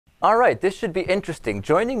All right, this should be interesting.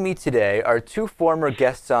 Joining me today are two former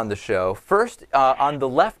guests on the show. First, on the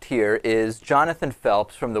left here is Jonathan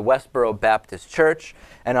Phelps from the Westboro Baptist Church,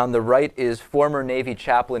 and on the right is former Navy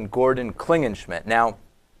chaplain Gordon Klingenschmitt. Now,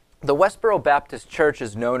 the Westboro Baptist Church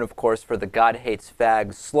is known, of course, for the God Hates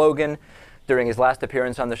Fags slogan. During his last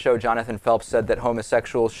appearance on the show, Jonathan Phelps said that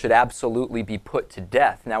homosexuals should absolutely be put to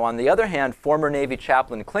death. Now, on the other hand, former Navy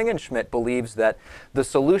chaplain Klingenschmitt believes that the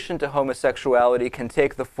solution to homosexuality can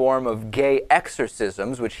take the form of gay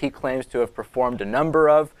exorcisms, which he claims to have performed a number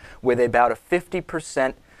of, with about a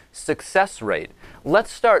 50% success rate.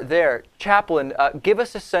 Let's start there. Chaplain, give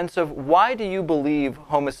us a sense of why do you believe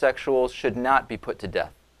homosexuals should not be put to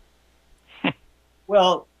death?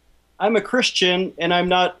 Well, I'm a Christian, and I'm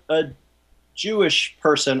not a Jewish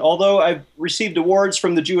person. Although I've received awards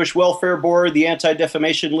from the Jewish Welfare Board, the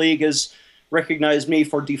Anti-Defamation League has recognized me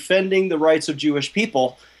for defending the rights of Jewish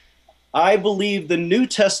people. I believe the New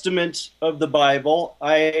Testament of the Bible.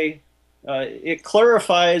 It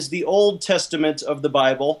clarifies the Old Testament of the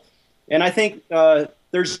Bible, and I think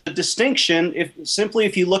there's a distinction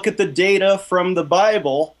if you look at the data from the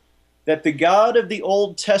Bible, that the God of the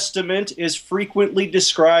Old Testament is frequently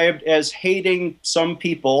described as hating some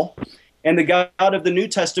people, and the God of the New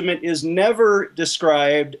Testament is never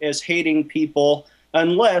described as hating people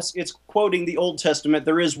unless it's quoting the Old Testament.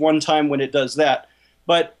 There is one time when it does that.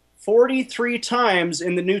 But 43 times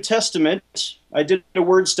in the New Testament, I did a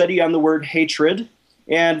word study on the word hatred,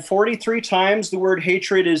 and 43 times the word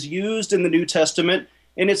hatred is used in the New Testament,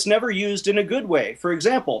 and it's never used in a good way. For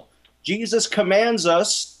example, Jesus commands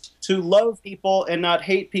us to love people and not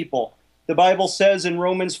hate people. The Bible says in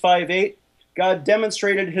Romans 5:8, God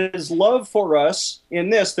demonstrated his love for us in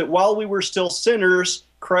this, that while we were still sinners,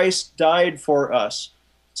 Christ died for us.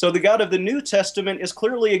 So the God of the New Testament is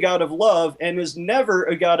clearly a God of love and is never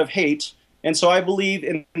a God of hate. And so I believe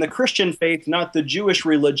in the Christian faith, not the Jewish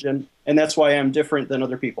religion, and that's why I'm different than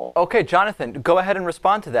other people. Okay, Jonathan, go ahead and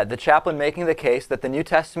respond to that. The chaplain making the case that the New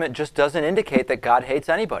Testament just doesn't indicate that God hates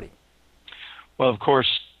anybody. Well, of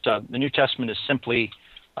course, the New Testament is simply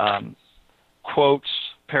quotes,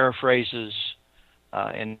 paraphrases,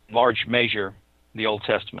 in large measure, the Old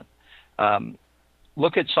Testament.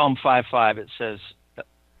 Look at Psalm 5:5. It says,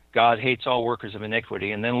 God hates all workers of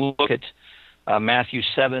iniquity. And then look at Matthew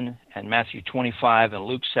 7 and Matthew 25 and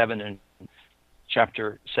Luke 7 and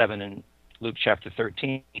chapter 7 and Luke chapter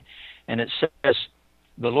 13. And it says,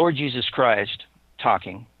 the Lord Jesus Christ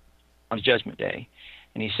talking on Judgment Day.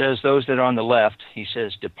 And he says, those that are on the left, he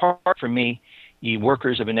says, depart from me, ye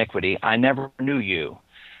workers of iniquity. I never knew you.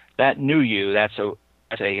 That knew you, that's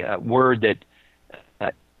a word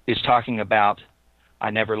that is talking about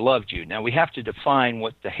I never loved you. Now we have to define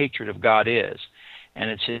what the hatred of God is,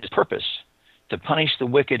 and it's his purpose to punish the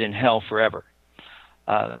wicked in hell forever.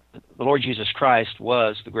 The Lord Jesus Christ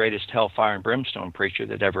was the greatest hellfire and brimstone preacher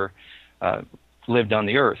that ever lived on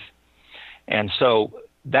the earth. And so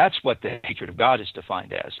that's what the hatred of God is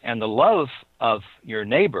defined as. And the love of your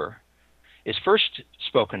neighbor is first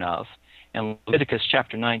spoken of in Leviticus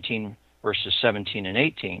chapter 19, verses 17 and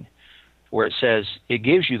 18, where it says, it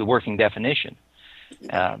gives you the working definition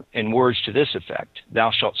in words to this effect, thou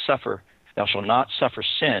shalt not suffer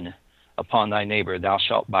sin upon thy neighbor, thou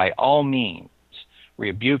shalt by all means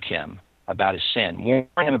rebuke him about his sin, warn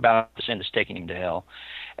him about the sin that's taking him to hell,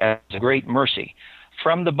 as a great mercy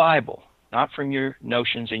from the Bible, not from your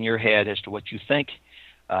notions in your head as to what you think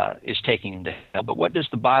is taking him to hell, but what does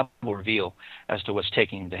the Bible reveal as to what's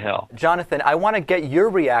taking him to hell? Jonathan, I want to get your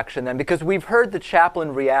reaction then, because we've heard the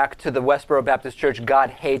chaplain react to the Westboro Baptist Church God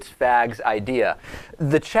hates fags idea.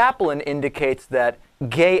 The chaplain indicates that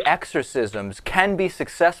gay exorcisms can be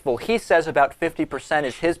successful. He says about 50%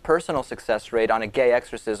 is his personal success rate on a gay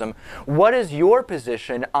exorcism. What is your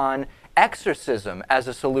position on exorcism as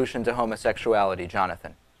a solution to homosexuality,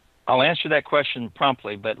 Jonathan? I'll answer that question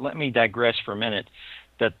promptly, but let me digress for a minute.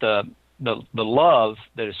 That the love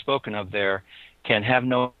that is spoken of there can have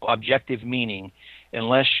no objective meaning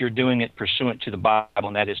unless you're doing it pursuant to the Bible,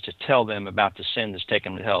 and that is to tell them about the sin that's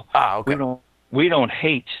taken them to hell. Okay. We don't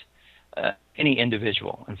hate any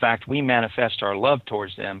individual. In fact, we manifest our love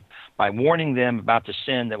towards them by warning them about the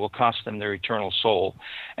sin that will cost them their eternal soul,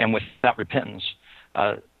 and without repentance,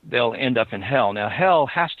 they'll end up in hell. Now, hell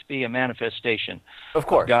has to be a manifestation of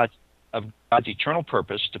God's eternal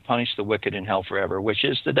purpose to punish the wicked in hell forever, which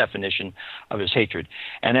is the definition of his hatred.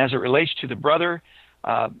 And as it relates to the brother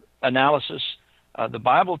analysis, the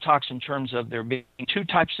Bible talks in terms of there being two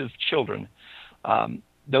types of children,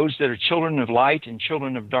 those that are children of light and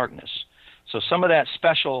children of darkness. So some of that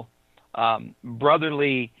special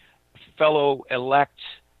brotherly, fellow elect,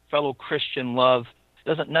 fellow Christian love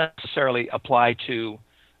doesn't necessarily apply to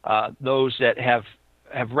those that have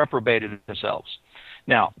reprobated themselves.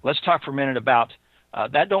 Now, let's talk for a minute about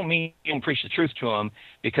that. Don't mean you don't preach the truth to them,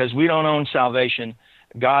 because we don't own salvation.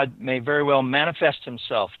 God may very well manifest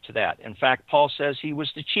himself to that. In fact, Paul says he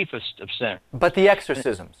was the chiefest of sinners. But the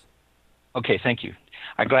exorcisms. Okay, thank you.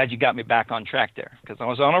 I'm glad you got me back on track there, because I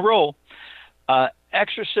was on a roll.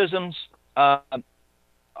 Exorcisms are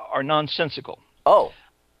nonsensical. Oh.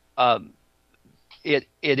 It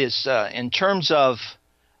is in terms of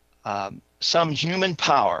some human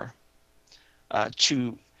power I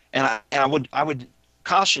would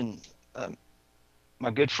caution my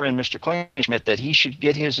good friend Mr. Klingenschmitt that he should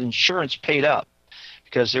get his insurance paid up,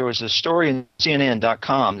 because there was a story in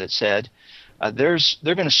CNN.com that said they're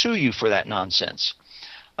going to sue you for that nonsense,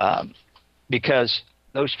 because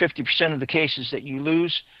those 50% of the cases that you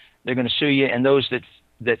lose, they're going to sue you, and those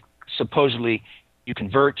that supposedly you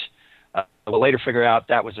convert will later figure out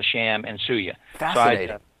that was a sham and sue you.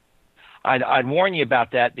 Fascinating. So I'd warn you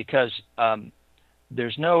about that, because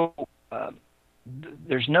there's no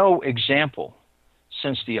example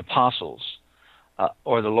since the apostles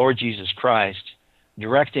or the Lord Jesus Christ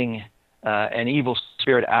directing an evil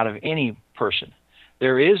spirit out of any person.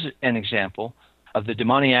 There is an example of the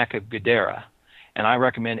demoniac of Gadara, and I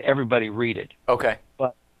recommend everybody read it. Okay.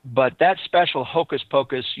 But that special hocus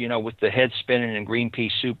pocus, with the head spinning and green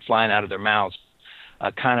pea soup flying out of their mouths,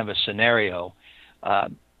 kind of a scenario,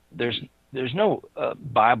 there's no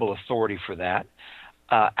Bible authority for that.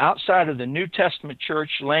 Outside of the New Testament church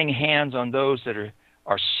laying hands on those that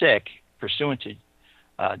are sick, pursuant to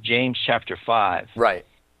James chapter 5, right,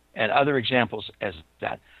 and other examples as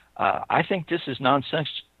that, I think this is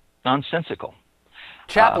nonsensical.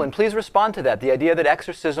 Chaplain, please respond to that, the idea that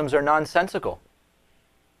exorcisms are nonsensical.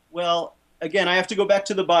 Well, again, I have to go back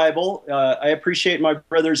to the Bible. I appreciate my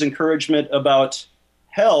brother's encouragement about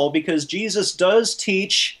hell, because Jesus does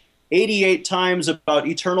teach 88 times about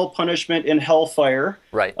eternal punishment in hellfire.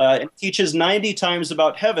 Right. And teaches 90 times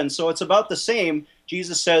about heaven. So it's about the same.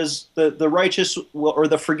 Jesus says the righteous or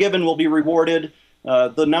the forgiven will be rewarded.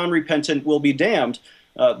 The non-repentant will be damned.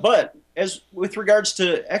 But as with regards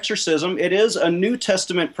to exorcism, it is a New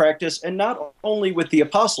Testament practice, and not only with the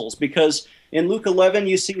apostles, because in Luke 11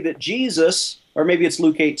 you see that Jesus, or maybe it's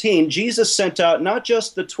Luke 18, Jesus sent out not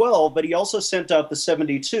just the 12, but he also sent out the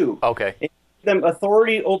 72. Okay. And them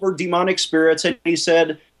authority over demonic spirits, and he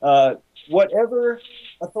said, whatever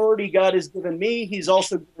authority God has given me, he's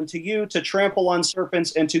also given to you, to trample on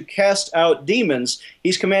serpents and to cast out demons.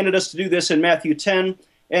 He's commanded us to do this in Matthew 10,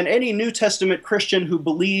 and any New Testament Christian who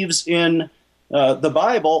believes in the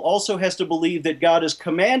Bible also has to believe that God has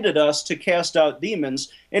commanded us to cast out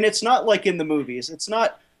demons, and it's not like in the movies. It's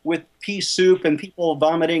not with pea soup and people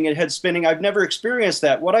vomiting and head spinning. I've never experienced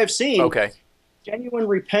that. What I've seen, okay, genuine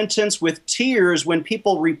repentance with tears. When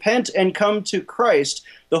people repent and come to Christ,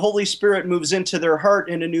 the Holy Spirit moves into their heart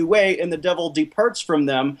in a new way, and the devil departs from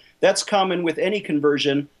them. That's common with any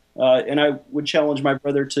conversion, and I would challenge my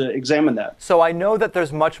brother to examine that. So I know that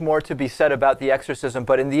there's much more to be said about the exorcism,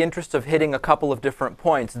 but in the interest of hitting a couple of different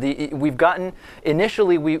points, we've gotten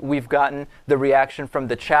the reaction from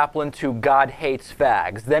the chaplain to God hates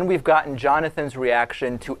fags. Then we've gotten Jonathan's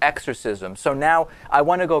reaction to exorcism. So now I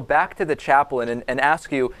want to go back to the chaplain and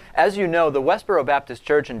ask you, as you know, the Westboro Baptist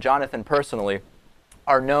Church and Jonathan personally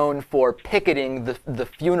are known for picketing the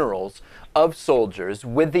funerals of soldiers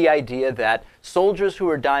with the idea that soldiers who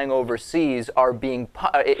are dying overseas are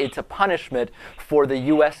it's a punishment for the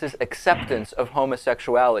U.S.'s acceptance of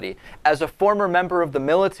homosexuality. As a former member of the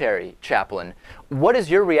military, Chaplain, what is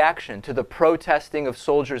your reaction to the protesting of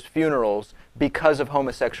soldiers' funerals because of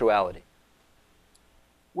homosexuality?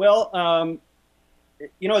 Well,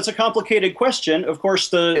 it's a complicated question. Of course,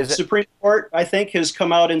 the Supreme Court, I think, has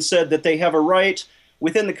come out and said that they have a right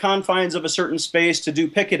within the confines of a certain space to do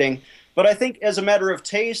picketing. But I think as a matter of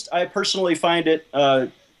taste, I personally find it,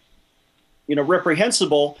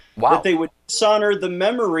 reprehensible that they would dishonor the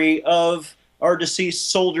memory of our deceased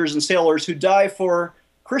soldiers and sailors who die for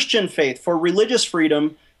Christian faith, for religious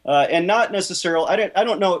freedom, and not necessarily, I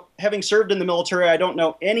don't know, having served in the military, I don't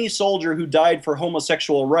know any soldier who died for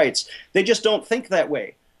homosexual rights. They just don't think that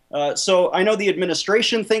way. So I know the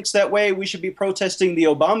administration thinks that way. We should be protesting the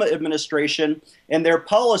Obama administration and their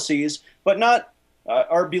policies, but not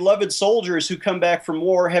our beloved soldiers who come back from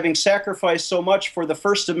war having sacrificed so much for the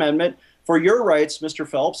First Amendment, for your rights, Mr.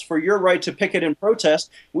 Phelps, for your right to picket and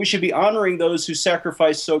protest. We should be honoring those who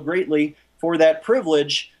sacrificed so greatly for that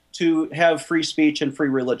privilege to have free speech and free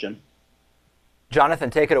religion.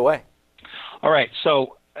 Jonathan, take it away. All right.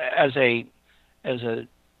 So as a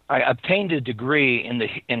I obtained a degree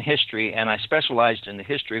in history, and I specialized in the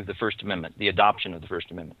history of the First Amendment, the adoption of the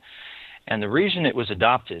First Amendment. And the reason it was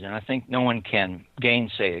adopted, and I think no one can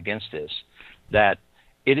gainsay against this, that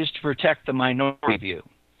it is to protect the minority view.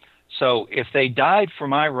 So if they died for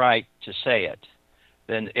my right to say it,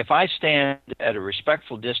 then if I stand at a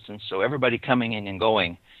respectful distance so everybody coming in and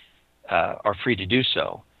going are free to do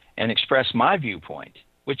so and express my viewpoint,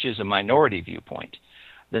 which is a minority viewpoint,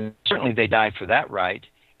 then certainly they died for that right.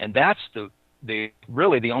 And that's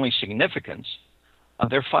really the only significance of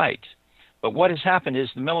their fight. But what has happened is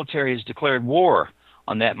the military has declared war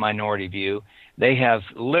on that minority view. They have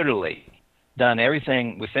literally done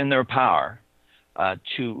everything within their power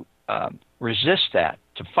to resist that,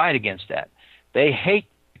 to fight against that. They hate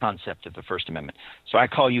the concept of the First Amendment. So I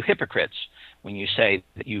call you hypocrites when you say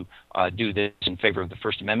that you do this in favor of the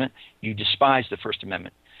First Amendment. You despise the First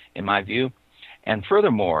Amendment, in my view. And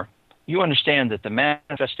furthermore, you understand that the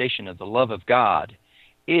manifestation of the love of God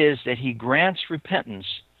is that he grants repentance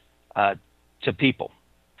to people.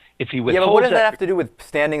 If he withholds, yeah, but what does that have to do with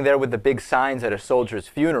standing there with the big signs at a soldier's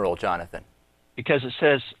funeral, Jonathan? Because it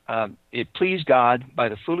says, it pleased God by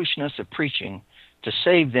the foolishness of preaching to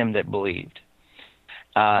save them that believed.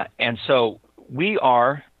 And so we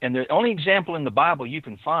are, and the only example in the Bible you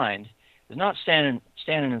can find is not standing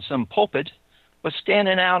in some pulpit, but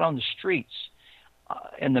standing out on the streets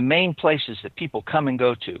in the main places that people come and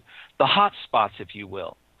go to, the hot spots, if you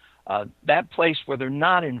will, that place where they're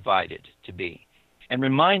not invited to be, and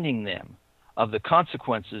reminding them of the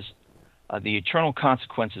consequences, the eternal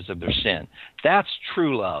consequences of their sin. That's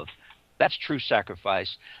true love. That's true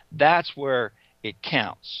sacrifice. That's where it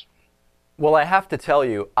counts. Well, I have to tell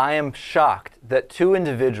you, I am shocked that two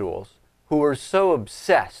individuals who are so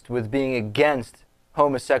obsessed with being against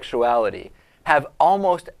homosexuality have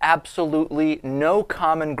almost absolutely no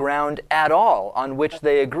common ground at all on which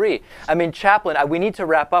they agree. I mean, Chaplain, we need to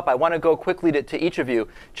wrap up. I want to go quickly to each of you.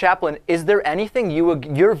 Chaplain, is there anything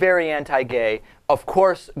you're very anti-gay. Of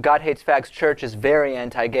course, God Hates Fags Church is very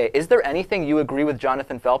anti-gay. Is there anything you agree with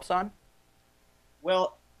Jonathan Phelps on?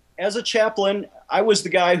 Well, as a chaplain, I was the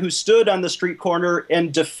guy who stood on the street corner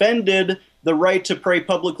and defended the right to pray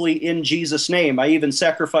publicly in Jesus' name. I even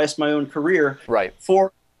sacrificed my own career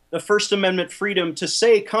for the First Amendment freedom to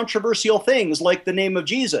say controversial things like the name of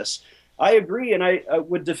Jesus. I agree, and I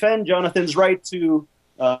would defend Jonathan's right to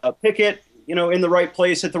picket, in the right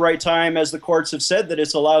place at the right time, as the courts have said that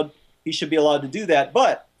it's allowed. He should be allowed to do that.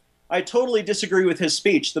 But I totally disagree with his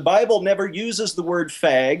speech. The Bible never uses the word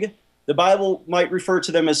fag. The Bible might refer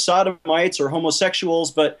to them as sodomites or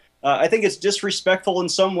homosexuals, but I think it's disrespectful in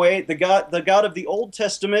some way. The God of the Old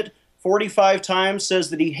Testament 45 times says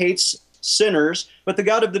that he hates sinners, but the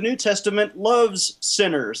God of the New Testament loves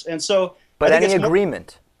sinners. And so, but any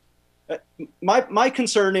agreement? My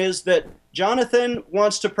concern is that Jonathan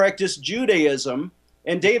wants to practice Judaism,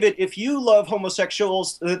 and David, if you love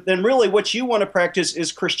homosexuals, then really what you want to practice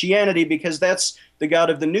is Christianity, because that's the God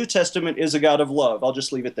of the New Testament is a God of love. I'll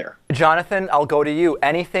just leave it there. Jonathan, I'll go to you.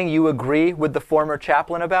 Anything you agree with the former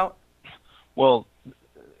chaplain about? Well,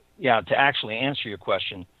 yeah, to actually answer your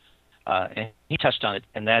question, and he touched on it,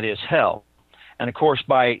 and that is hell. And of course,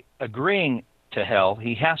 by agreeing to hell,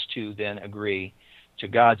 he has to then agree to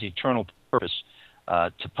God's eternal purpose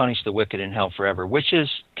to punish the wicked in hell forever, which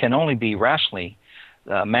can only be rationally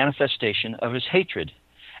manifestation of his hatred,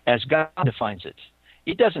 as God defines it.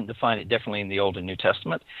 He doesn't define it differently in the Old and New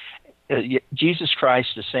Testament. Jesus Christ,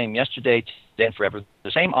 the same yesterday, today, and forever, the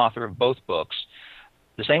same author of both books,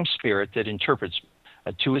 the same Spirit that interprets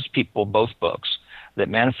to his people both books, that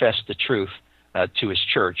manifests the truth to his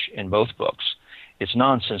church in both books. It's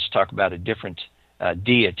nonsense to talk about a different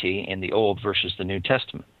deity in the Old versus the New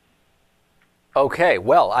Testament. Okay,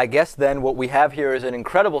 well, I guess then what we have here is an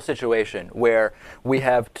incredible situation where we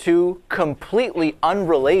have two completely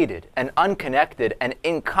unrelated and unconnected and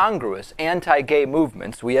incongruous anti-gay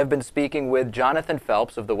movements. We have been speaking with Jonathan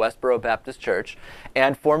Phelps of the Westboro Baptist Church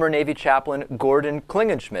and former Navy chaplain Gordon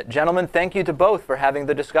Klingenschmitt. Gentlemen, thank you to both for having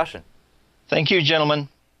the discussion. Thank you, gentlemen.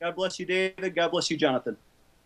 God bless you, David. God bless you, Jonathan.